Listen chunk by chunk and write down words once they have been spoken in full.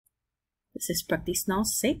This is practice now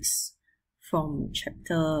 6 from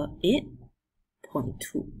chapter 8.2.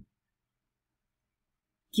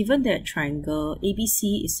 Given that triangle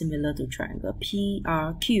ABC is similar to triangle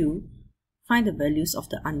PRQ, find the values of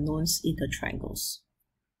the unknowns in the triangles.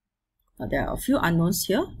 Now there are a few unknowns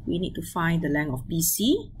here. We need to find the length of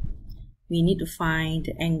BC. We need to find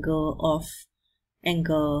the angle of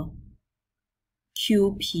angle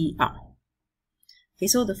QPR. Okay,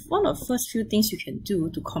 so one of the first few things you can do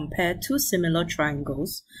to compare two similar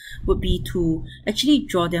triangles would be to actually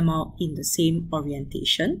draw them out in the same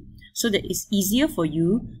orientation so that it's easier for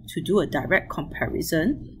you to do a direct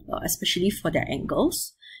comparison, especially for their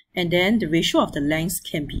angles. And then the ratio of the lengths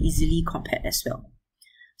can be easily compared as well.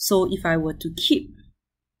 So if I were to keep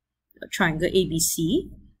a triangle ABC,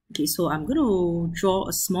 okay, so I'm going to draw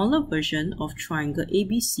a smaller version of triangle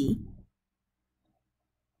ABC.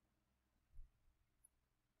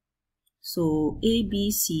 So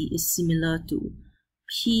ABC is similar to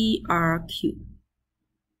PRQ.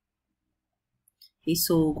 Okay,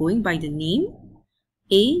 so going by the name,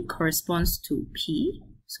 A corresponds to P.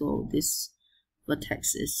 So this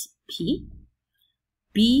vertex is P.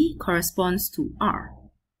 B corresponds to R.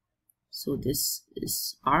 So this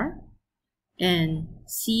is R. And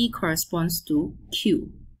C corresponds to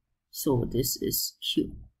Q. So this is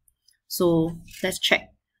Q. So let's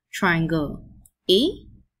check. Triangle A,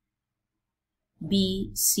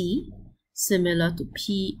 BC similar to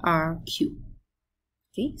PRQ.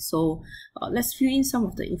 Okay, so let's fill in some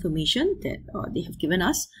of the information that they have given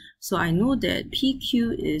us. So I know that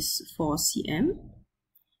PQ is 4 cm,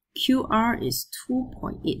 QR is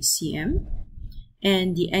 2.8 cm,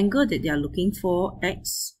 and the angle that they are looking for,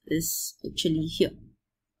 X, is actually here.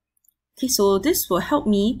 Okay, so this will help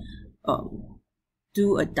me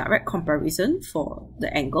do a direct comparison for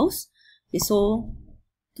the angles. Okay, so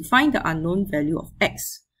to find the unknown value of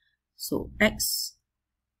X, so X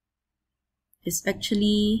is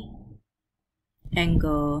actually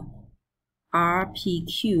angle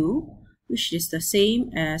RPQ, which is the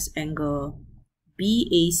same as angle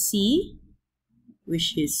BAC,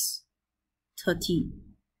 which is 30.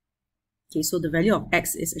 Okay, so the value of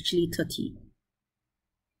X is actually 30.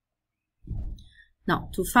 Now,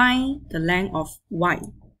 to find the length of Y,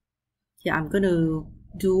 here I'm going to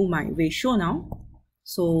do my ratio now.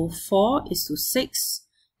 So 4 is to 6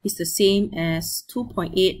 is the same as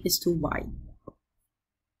 2.8 is to Y.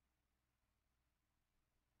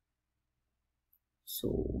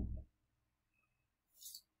 So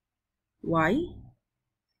Y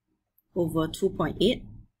over 2.8.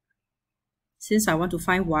 Since I want to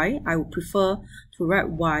find Y, I would prefer to write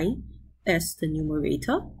Y as the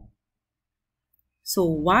numerator. So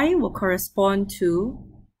Y will correspond to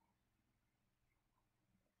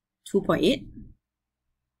 2.8.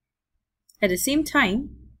 At the same time,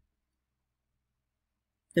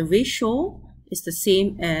 the ratio is the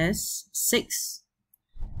same as 6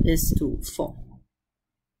 is to 4.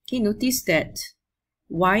 Okay, notice that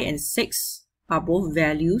Y and 6 are both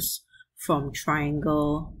values from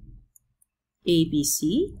triangle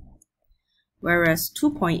ABC, whereas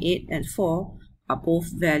 2.8 and 4 are both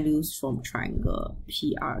values from triangle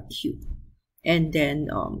PRQ. And then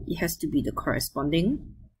it has to be the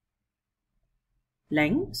corresponding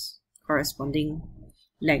lengths.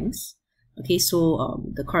 Okay, so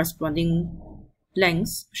the corresponding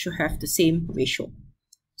lengths should have the same ratio.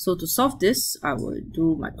 So to solve this, I will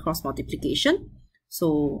do my cross multiplication.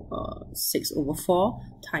 So 6 over 4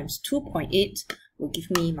 times 2.8 will give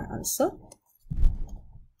me my answer.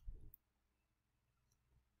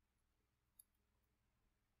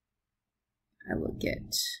 I will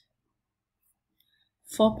get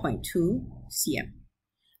 4.2 cm.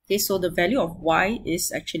 Okay, so the value of Y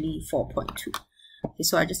is actually 4.2. Okay,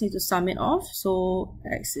 so I just need to sum it off. So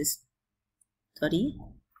X is 30,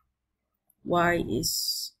 Y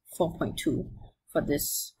is 4.2 for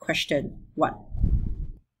this question 1.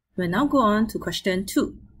 We'll now go on to question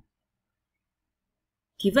 2.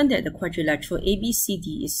 Given that the quadrilateral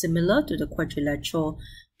ABCD is similar to the quadrilateral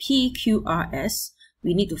PQRS,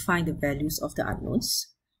 we need to find the values of the unknowns.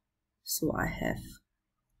 So I have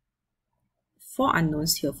 4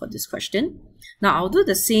 unknowns here for this question. Now I'll do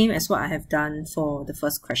the same as what I have done for the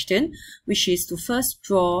first question, which is to first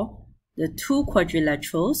draw the two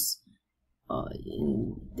quadrilaterals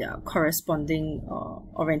in their corresponding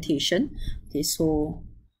orientation. Okay, so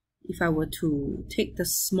if I were to take the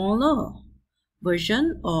smaller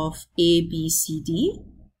version of ABCD,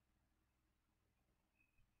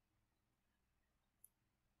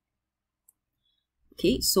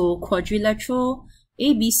 okay, so quadrilateral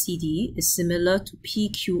ABCD is similar to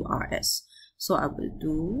PQRS. So I will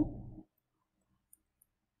do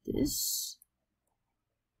this.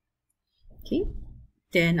 Okay,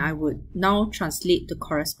 then I would now translate the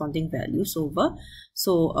corresponding values over.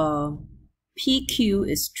 So PQ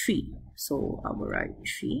is 3, so I will write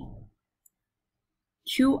 3.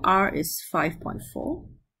 QR is 5.4, so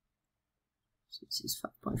this is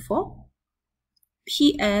 5.4.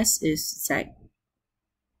 PS is Z,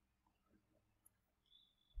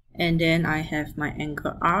 and then I have my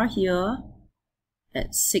angle R here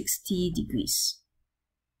at 60 degrees.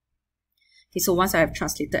 Okay, so once I have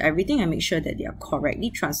translated everything, I make sure that they are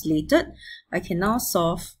correctly translated. I can now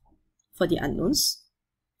solve for the unknowns.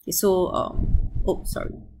 Okay, so oh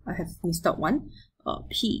sorry, I have missed out one.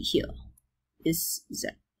 P here is Z.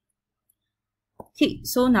 Okay,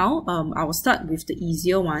 so now I will start with the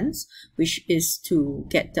easier ones, which is to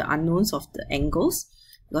get the unknowns of the angles.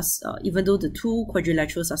 Because even though the two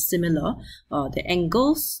quadrilaterals are similar, the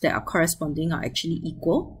angles that are corresponding are actually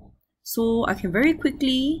equal. So I can very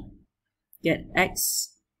quickly get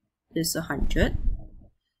X is 100,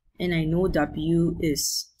 and I know W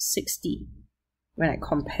is 60 when I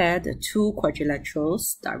compare the two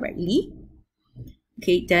quadrilaterals directly.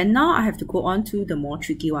 Okay, then now I have to go on to the more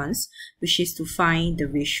tricky ones, which is to find the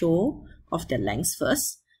ratio of the lengths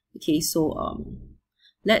first. Okay, so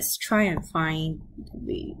let's try and find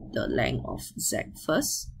the length of Z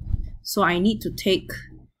first. So I need to take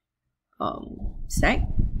Z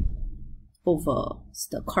over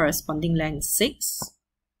the corresponding length 6.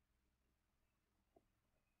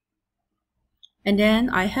 And then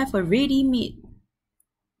I have a ready-made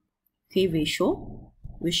ratio,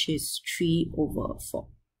 which is 3 over 4.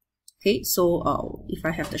 Okay, so if I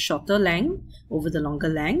have the shorter length over the longer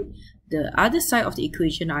length, the other side of the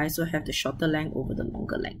equation I also have the shorter length over the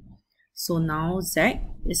longer length. So now Z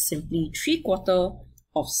is simply 3/4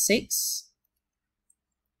 of 6,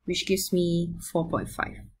 which gives me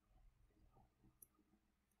 4.5.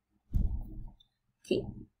 Okay.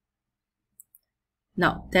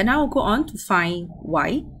 Now, then I will go on to find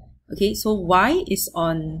Y. Okay, so Y is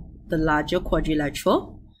on the larger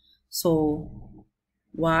quadrilateral. So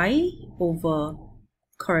Y over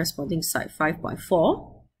corresponding side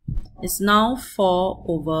 5.4 is now 4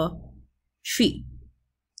 over 3.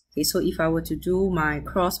 Okay, so if I were to do my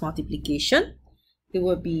cross multiplication, it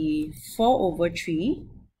would be 4 over 3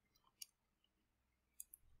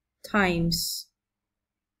 times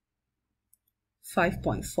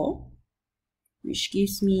 5.4, which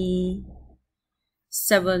gives me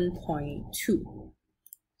 7.2.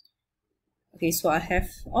 Okay, so I have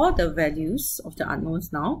all the values of the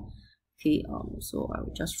unknowns now. Okay, so I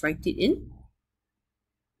will just write it in.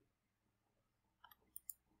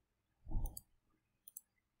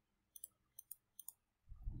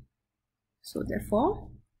 So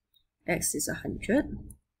therefore, X is 100,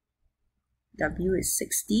 W is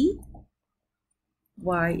 60,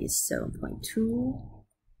 Y is 7.2,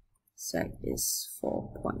 Z is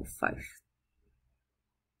 4.5.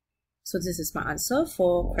 So this is my answer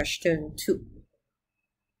for question 2.